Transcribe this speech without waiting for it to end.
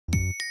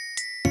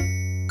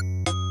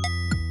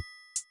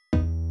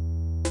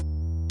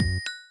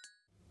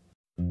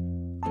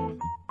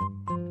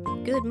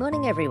Good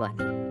morning, everyone.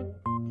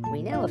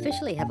 We now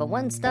officially have a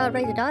 1-star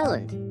rated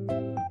island,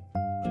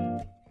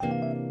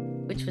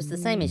 which was the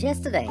same as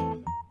yesterday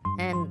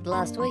and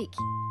last week.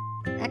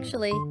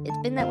 Actually, it's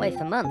been that way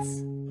for months.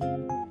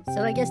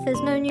 So I guess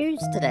there's no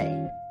news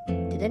today.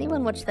 Did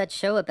anyone watch that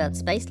show about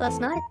space last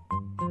night?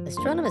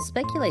 Astronomers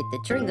speculate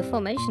that during the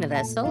formation of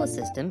our solar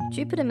system,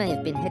 Jupiter may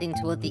have been heading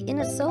toward the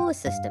inner solar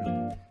system.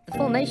 The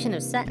formation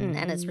of Saturn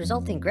and its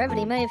resulting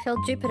gravity may have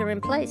held Jupiter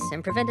in place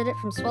and prevented it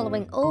from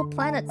swallowing all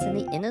planets in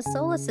the inner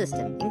solar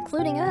system,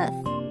 including Earth.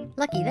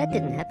 Lucky that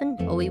didn't happen,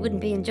 or we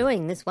wouldn't be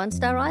enjoying this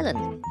 1-star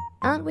island.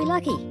 Aren't we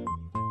lucky?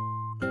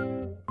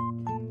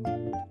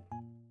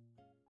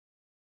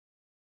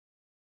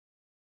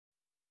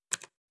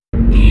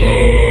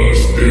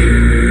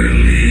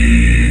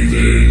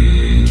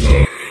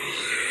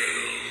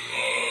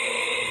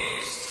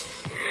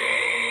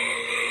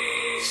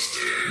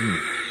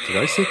 Did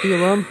I set the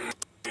alarm?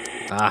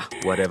 Ah,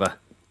 whatever.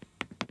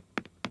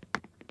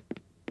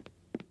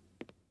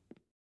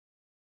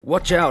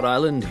 Watch out,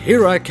 island,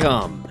 here I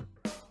come!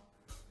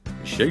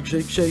 Shake,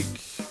 shake, shake.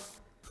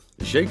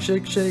 Shake,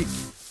 shake, shake.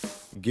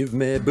 Give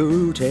me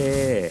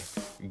booty.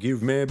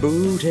 Give me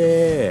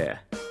booty.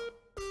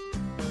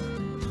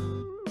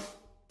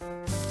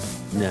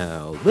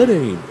 Now, that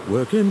ain't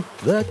working.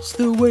 That's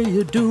the way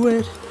you do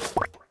it.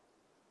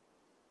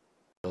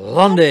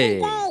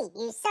 Blondie!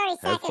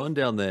 Have fun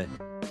down there.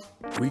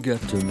 We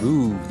got to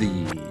move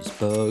these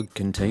bug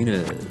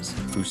containers.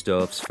 Who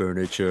stuffs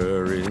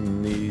furniture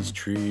in these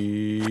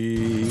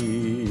trees?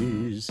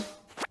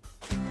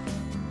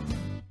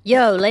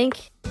 Yo,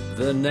 Link.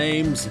 The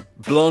name's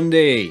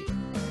Blondie.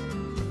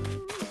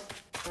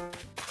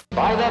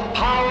 By the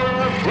power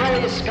of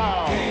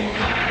Grayskull.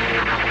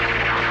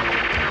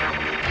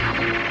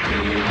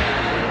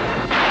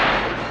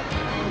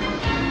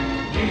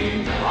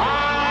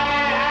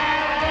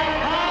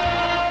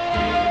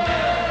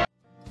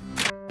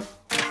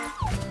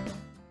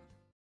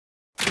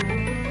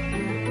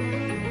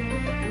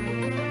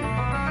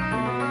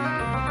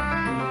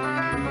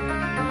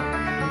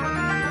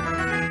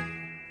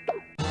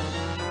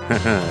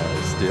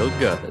 Still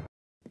got it.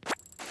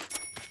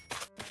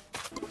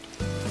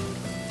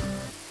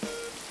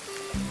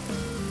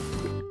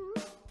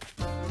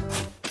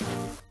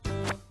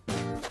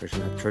 Treasure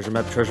map, treasure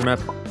map, treasure map.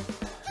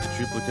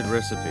 Duplicate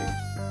recipe.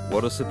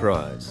 What a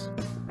surprise.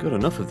 Got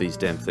enough of these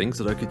damn things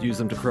that I could use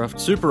them to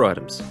craft super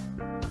items.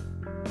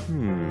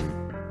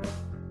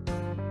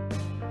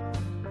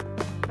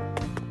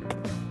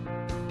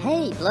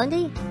 Hey,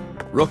 Blondie.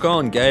 Rock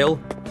on, Gale.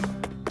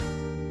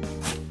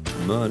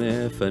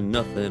 Money for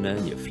nothing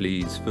and your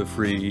fleas for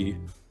free.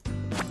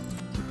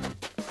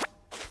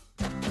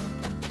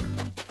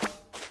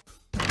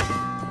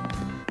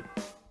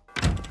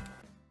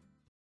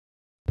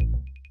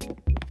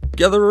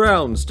 Gather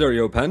around,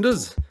 stereo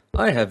pandas.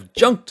 I have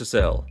junk to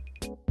sell.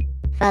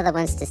 Father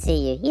wants to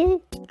see you.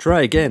 You?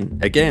 Try again,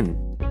 again.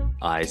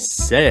 I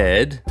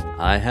said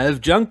I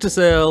have junk to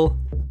sell.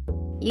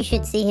 You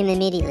should see him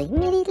immediately.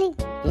 Immediately?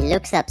 He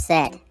looks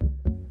upset.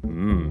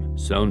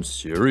 Sounds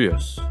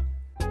serious.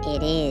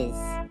 It is.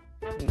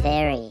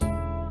 Very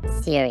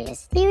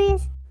serious.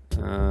 Serious?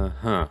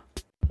 Uh-huh.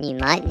 You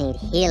might need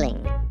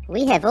healing.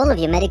 We have all of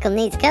your medical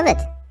needs covered.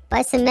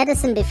 Buy some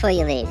medicine before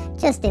you leave,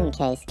 just in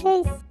case.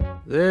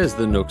 There's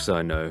the Nooks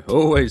I know,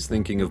 always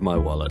thinking of my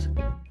wallet.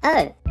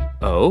 Oh.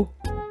 Oh?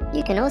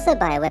 You can also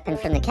buy a weapon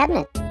from the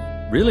cabinet.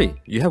 Really?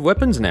 You have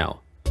weapons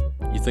now?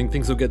 You think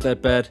things will get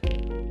that bad?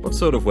 What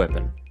sort of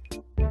weapon?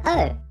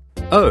 Oh.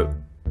 Oh!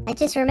 I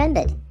just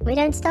remembered. We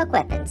don't stock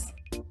weapons.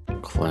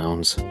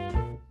 Clowns.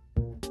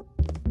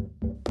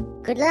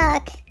 Good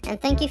luck, and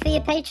thank you for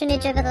your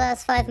patronage over the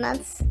last 5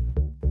 months.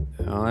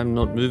 I'm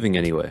not moving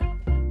anywhere.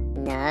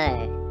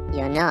 No,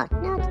 you're not.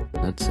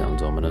 That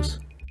sounds ominous.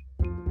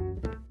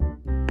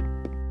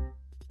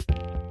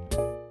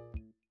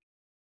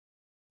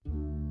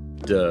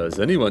 Does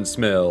anyone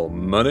smell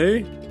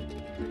money?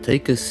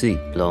 Take a seat,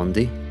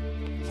 Blondie.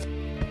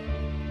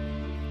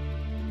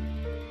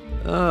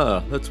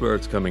 Ah, that's where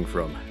it's coming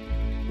from.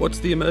 What's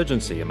the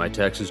emergency? Are my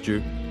taxes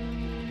due?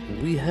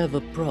 We have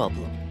a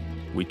problem.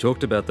 We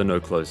talked about the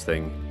no-clothes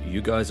thing.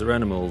 You guys are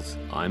animals,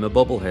 I'm a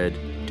bobblehead,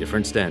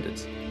 different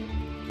standards.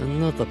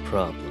 Another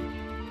problem.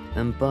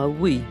 And by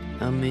we,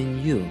 I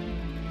mean you.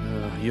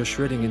 You're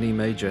shredding an E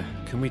major.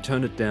 Can we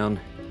tone it down?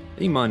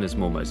 E minor's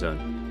more my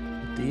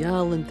zone. The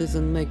island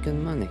isn't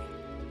making money.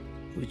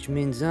 Which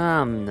means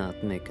I'm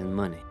not making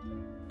money.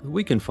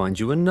 We can find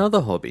you another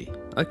hobby.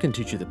 I can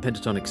teach you the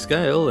pentatonic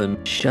scale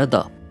and... Shut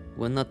up.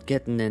 We're not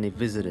getting any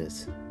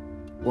visitors.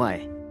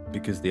 Why?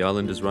 Because the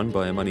island is run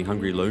by a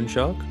money-hungry loan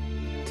shark?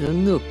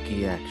 Tom Nook,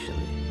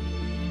 actually.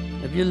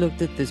 Have you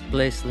looked at this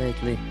place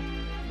lately?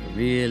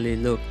 Really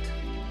looked?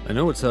 I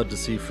know it's hard to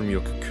see from your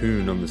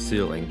cocoon on the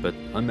ceiling, but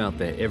I'm out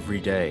there every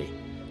day.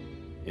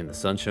 In the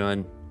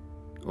sunshine,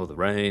 or the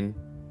rain,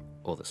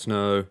 or the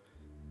snow.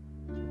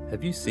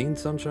 Have you seen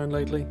sunshine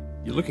lately?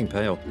 You're looking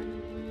pale.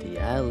 The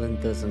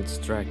island doesn't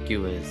strike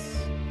you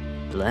as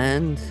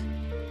bland,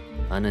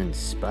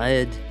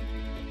 uninspired,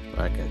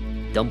 like a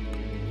dump.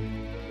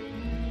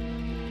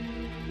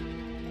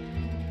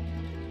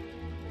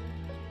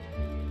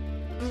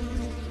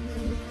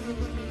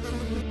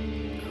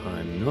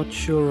 Not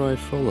sure I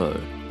follow.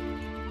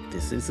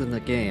 This isn't a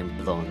game,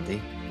 Blondie.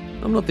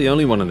 I'm not the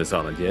only one on this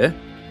island, yeah?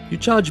 You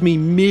charge me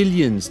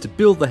millions to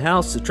build the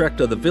house,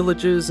 attract other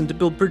villagers, and to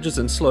build bridges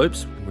and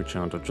slopes, which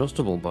aren't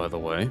adjustable, by the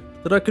way,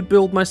 that I could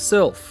build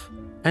myself.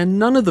 And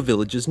none of the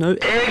villagers know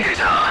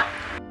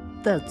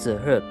That's a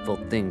hurtful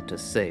thing to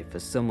say for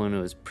someone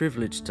who is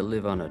privileged to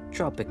live on a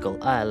tropical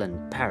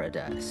island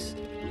paradise.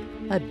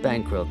 I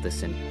bankrolled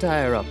this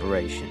entire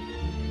operation.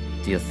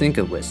 Do you think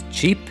it was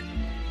cheap?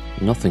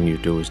 Nothing you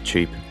do is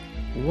cheap.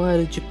 Why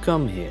did you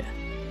come here?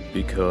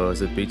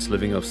 Because it beats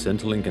living off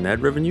Centrelink and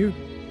ad revenue?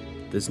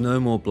 There's no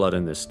more blood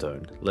in this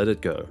stone. Let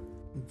it go.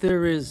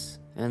 There is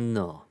and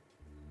no.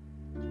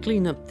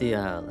 Clean up the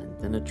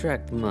island and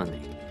attract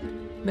money.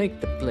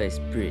 Make the place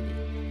pretty.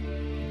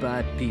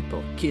 Buy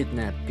people,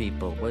 kidnap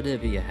people,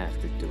 whatever you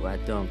have to do, I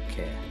don't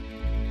care.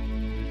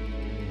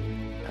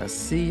 I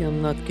see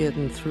I'm not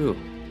getting through.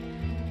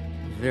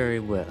 Very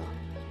well.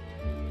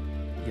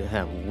 You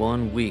have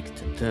 1 week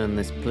to turn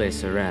this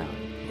place around.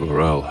 Or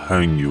I'll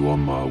hang you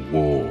on my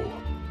wall.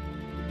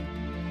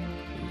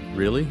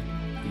 Really?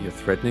 You're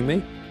threatening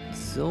me?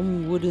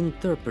 Some would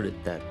interpret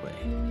it that way.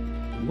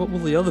 What will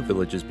the other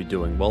villagers be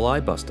doing while I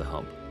bust a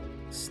hump?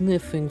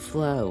 Sniffing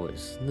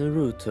flowers,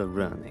 Naruto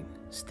running,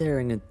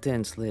 staring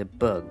intensely at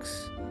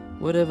bugs.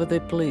 Whatever they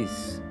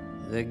please.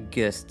 They're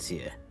guests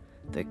here.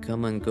 They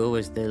come and go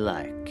as they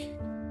like.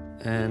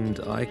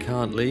 And I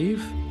can't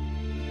leave?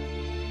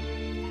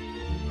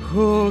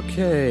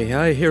 Okay,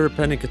 I hear a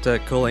panic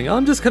attack calling.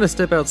 I'm just gonna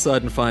step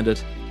outside and find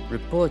it.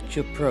 Report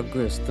your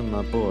progress to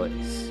my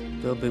boys.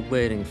 They'll be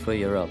waiting for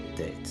your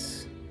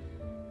updates.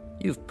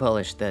 You've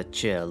polished that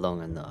chair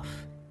long enough.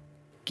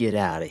 Get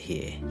out of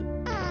here.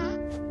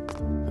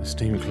 The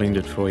steam cleaned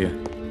it for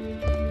you.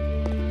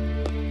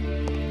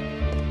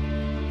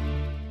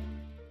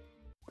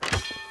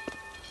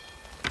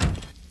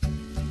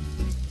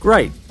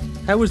 Great!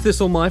 How was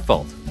this all my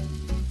fault?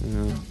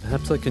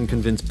 Perhaps I can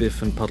convince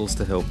Biff and Puddles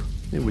to help.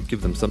 It would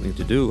give them something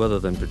to do other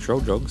than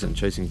patrol jogs and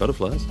chasing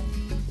butterflies.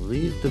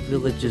 Leave the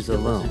villagers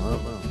alone.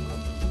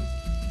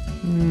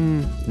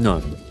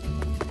 No.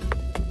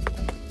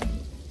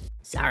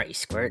 Sorry,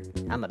 Squirt.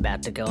 I'm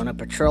about to go on a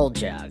patrol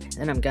jog.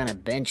 Then I'm gonna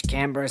bench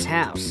Canberra's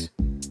house.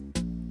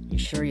 You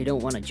sure you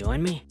don't want to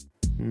join me?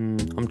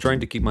 I'm trying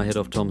to keep my head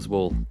off Tom's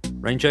wall.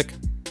 Rain check?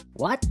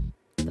 What?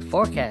 The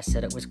forecast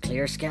said it was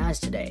clear skies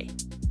today.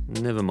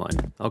 Never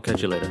mind. I'll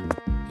catch you later.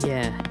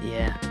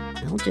 Yeah.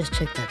 I'll just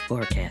check that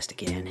forecast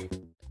again.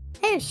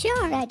 Oh,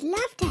 sure, I'd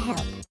love to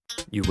help.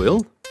 You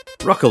will?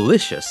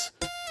 Rockalicious!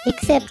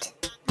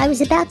 Except, I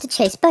was about to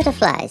chase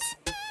butterflies,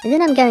 and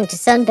then I'm going to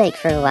sunbake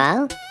for a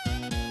while.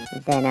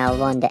 Then I'll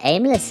wander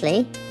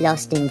aimlessly,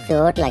 lost in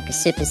thought like a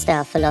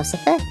superstar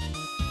philosopher.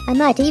 I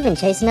might even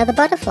chase another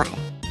butterfly.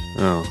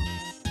 Oh.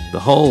 The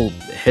whole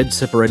head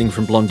separating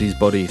from Blondie's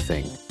body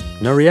thing.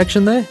 No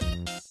reaction there?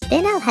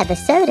 Then I'll have a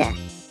soda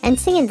and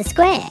sing in the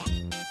square.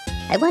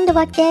 I wonder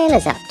what Gail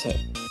is up to.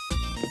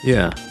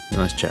 Yeah,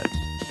 nice chat.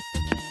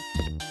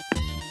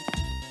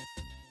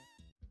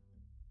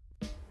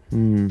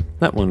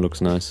 That one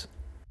looks nice.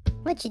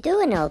 What you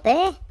doing, old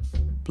bear?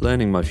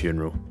 Planning my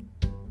funeral.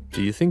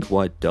 Do you think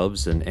white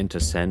doves and Enter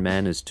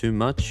Sandman is too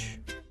much?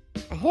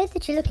 I heard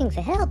that you're looking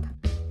for help.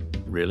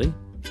 Really?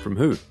 From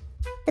who?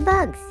 The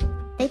bugs.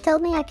 They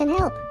told me I can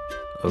help.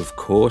 Of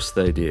course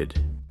they did.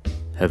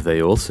 Have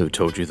they also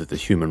told you that the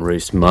human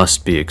race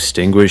must be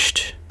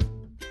extinguished?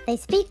 They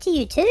speak to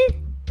you too?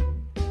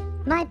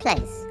 My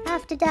place,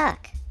 after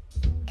dark.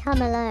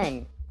 Come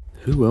alone.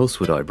 Who else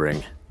would I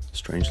bring?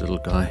 Strange little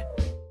guy.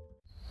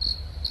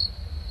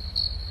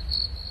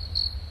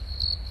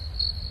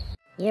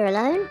 You're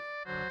alone?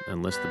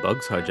 Unless the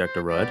bugs hijacked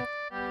a ride.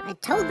 I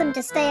told them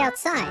to stay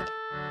outside.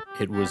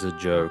 It was a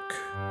joke.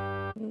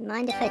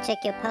 Mind if I check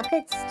your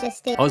pockets?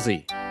 Just in...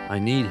 Ozzy, I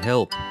need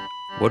help.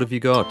 What have you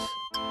got?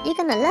 You're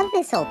gonna love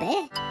this, old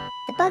bear.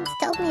 The bugs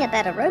told me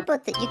about a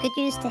robot that you could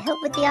use to help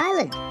with the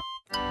island.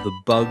 The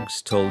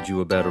bugs told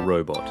you about a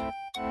robot.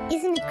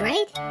 Isn't it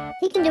great?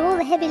 He can do all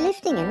the heavy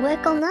lifting and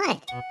work all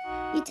night.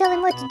 You tell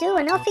him what to do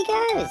and off he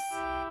goes.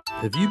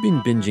 Have you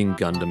been binging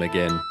Gundam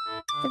again?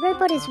 The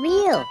robot is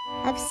real.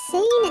 I've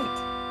seen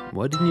it.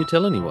 Why didn't you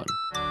tell anyone?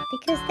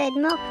 Because they'd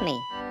mock me.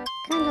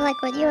 Kinda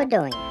like what you're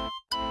doing.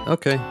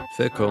 Okay,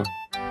 fair call.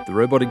 The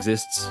robot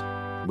exists.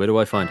 Where do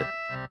I find it?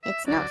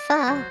 It's not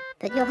far,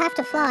 but you'll have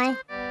to fly.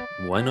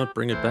 Why not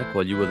bring it back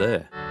while you were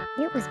there?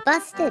 It was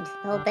busted,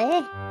 old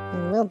bear.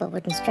 And Wilbur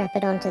wouldn't strap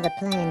it onto the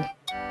plane.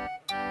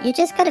 You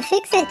just gotta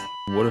fix it.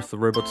 What if the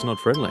robot's not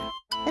friendly?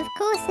 Of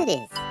course it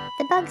is.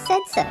 The bug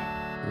said so.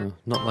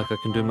 Not like I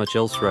can do much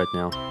else right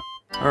now.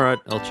 Alright,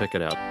 I'll check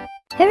it out.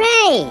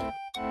 Hooray!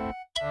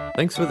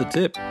 Thanks for the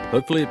tip.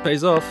 Hopefully it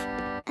pays off.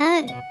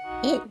 Oh,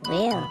 it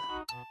will.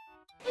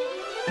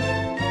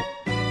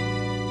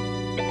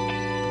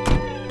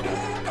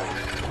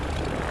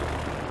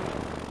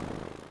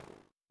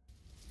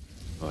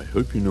 I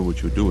hope you know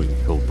what you're doing,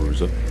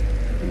 Hellbruiser.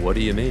 What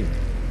do you mean?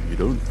 You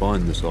don't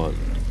find this island.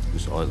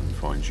 This island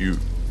finds you.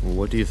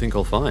 What do you think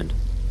I'll find?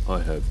 I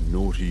have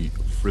naughty,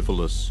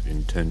 frivolous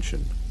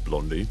intention,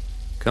 Blondie.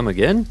 Come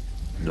again?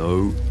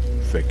 No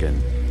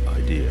frickin'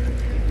 idea.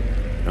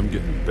 I'm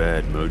getting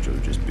bad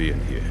mojo just being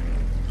here.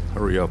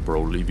 Hurry up or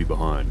I'll leave you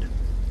behind.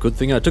 Good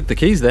thing I took the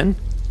keys then.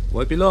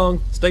 Won't be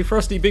long. Stay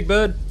frosty, Big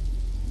Bird.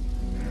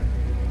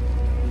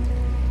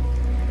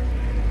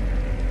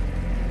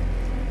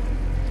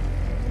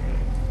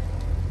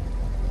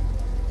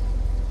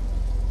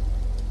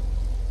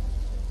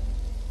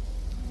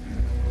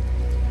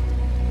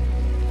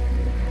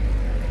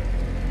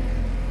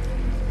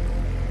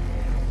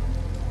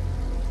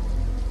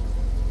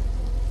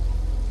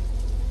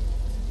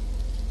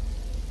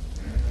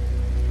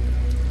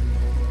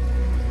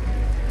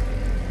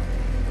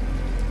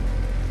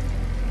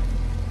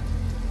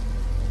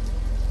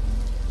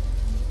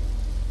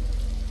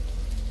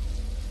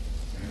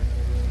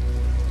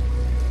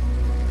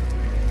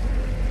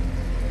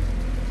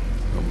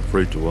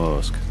 I'm afraid to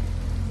ask.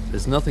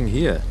 There's nothing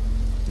here.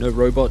 No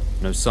robot,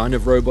 no sign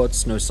of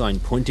robots, no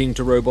sign pointing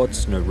to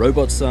robots, no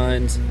robot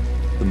signs.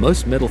 The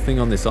most metal thing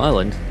on this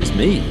island is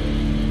me.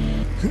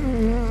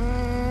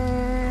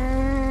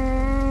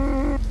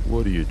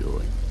 What are you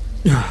doing?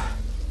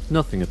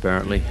 Nothing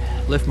apparently.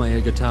 Left my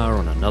air guitar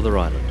on another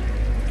island.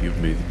 Give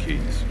me the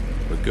keys.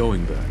 We're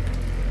going back.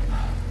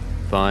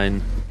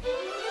 Fine.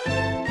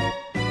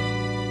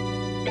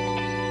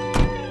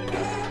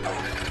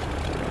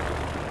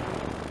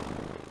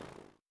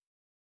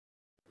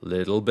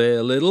 Little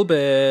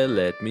bear,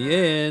 let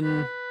me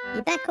in.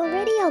 You back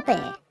already, old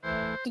bear?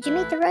 Did you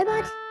meet the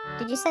robot?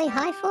 Did you say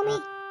hi for me?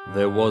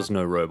 There was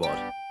no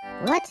robot.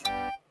 What?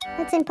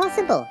 That's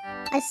impossible.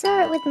 I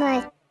saw it with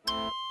my...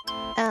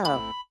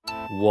 Oh.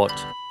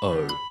 What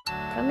oh?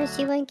 Promise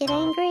you won't get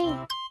angry?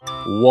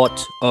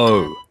 What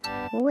oh?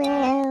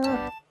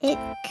 Well, it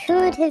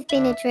could have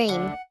been a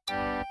dream.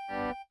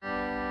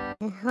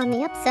 On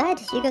the upside,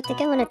 you got to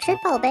go on a trip,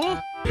 old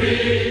bear.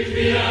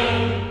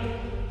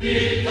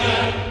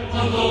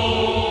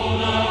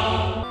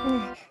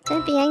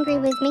 Don't be angry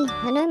with me.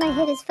 I know my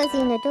head is fuzzy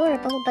and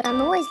adorable, but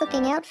I'm always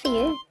looking out for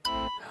you.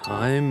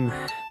 I'm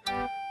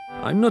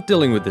not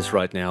dealing with this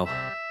right now.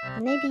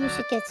 Maybe you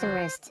should get some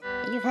rest.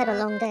 You've had a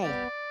long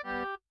day.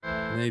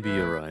 Maybe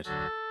you're right.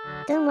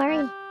 Don't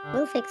worry.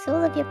 We'll fix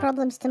all of your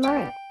problems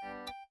tomorrow.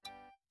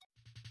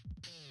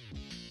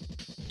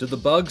 Do the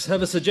bugs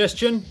have a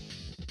suggestion?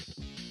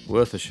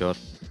 Worth a shot.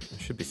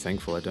 I should be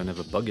thankful I don't have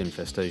a bug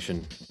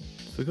infestation.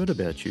 Forgot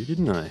about you,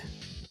 didn't I?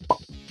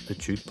 A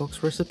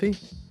jukebox recipe?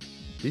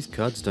 These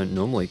cards don't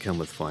normally come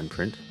with fine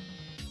print.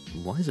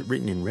 Why is it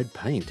written in red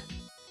paint?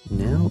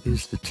 Now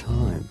is the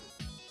time.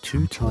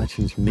 Two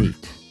titans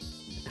meet.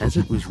 As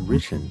it was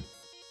written.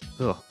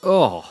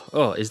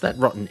 Oh, is that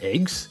rotten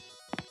eggs?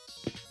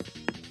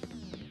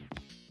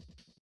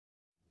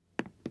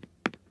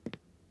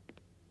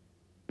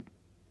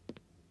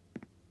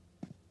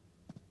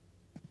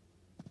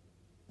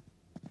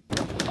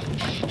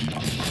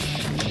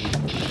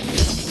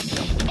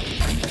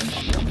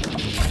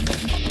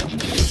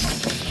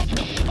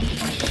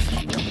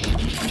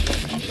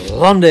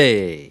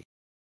 Blondie!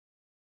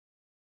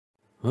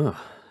 Oh,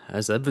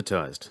 as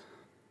advertised.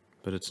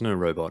 But it's no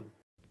robot.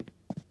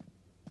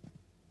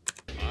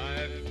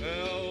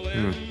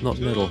 Not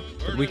metal,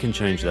 but we can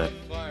change that.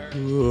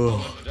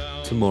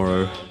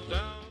 Tomorrow.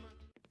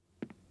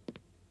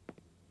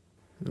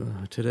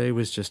 Today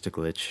was just a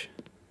glitch.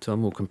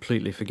 Tom will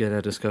completely forget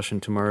our discussion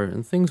tomorrow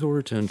and things will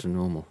return to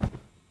normal.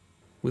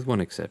 With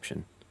one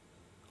exception.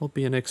 I'll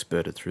be an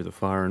expert at Through the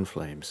Fire and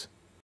Flames.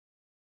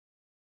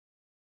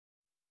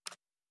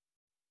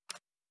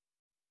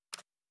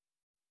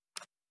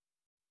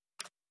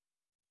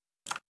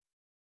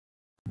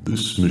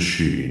 This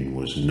machine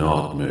was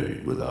not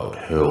made without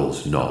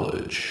Hell's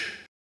knowledge.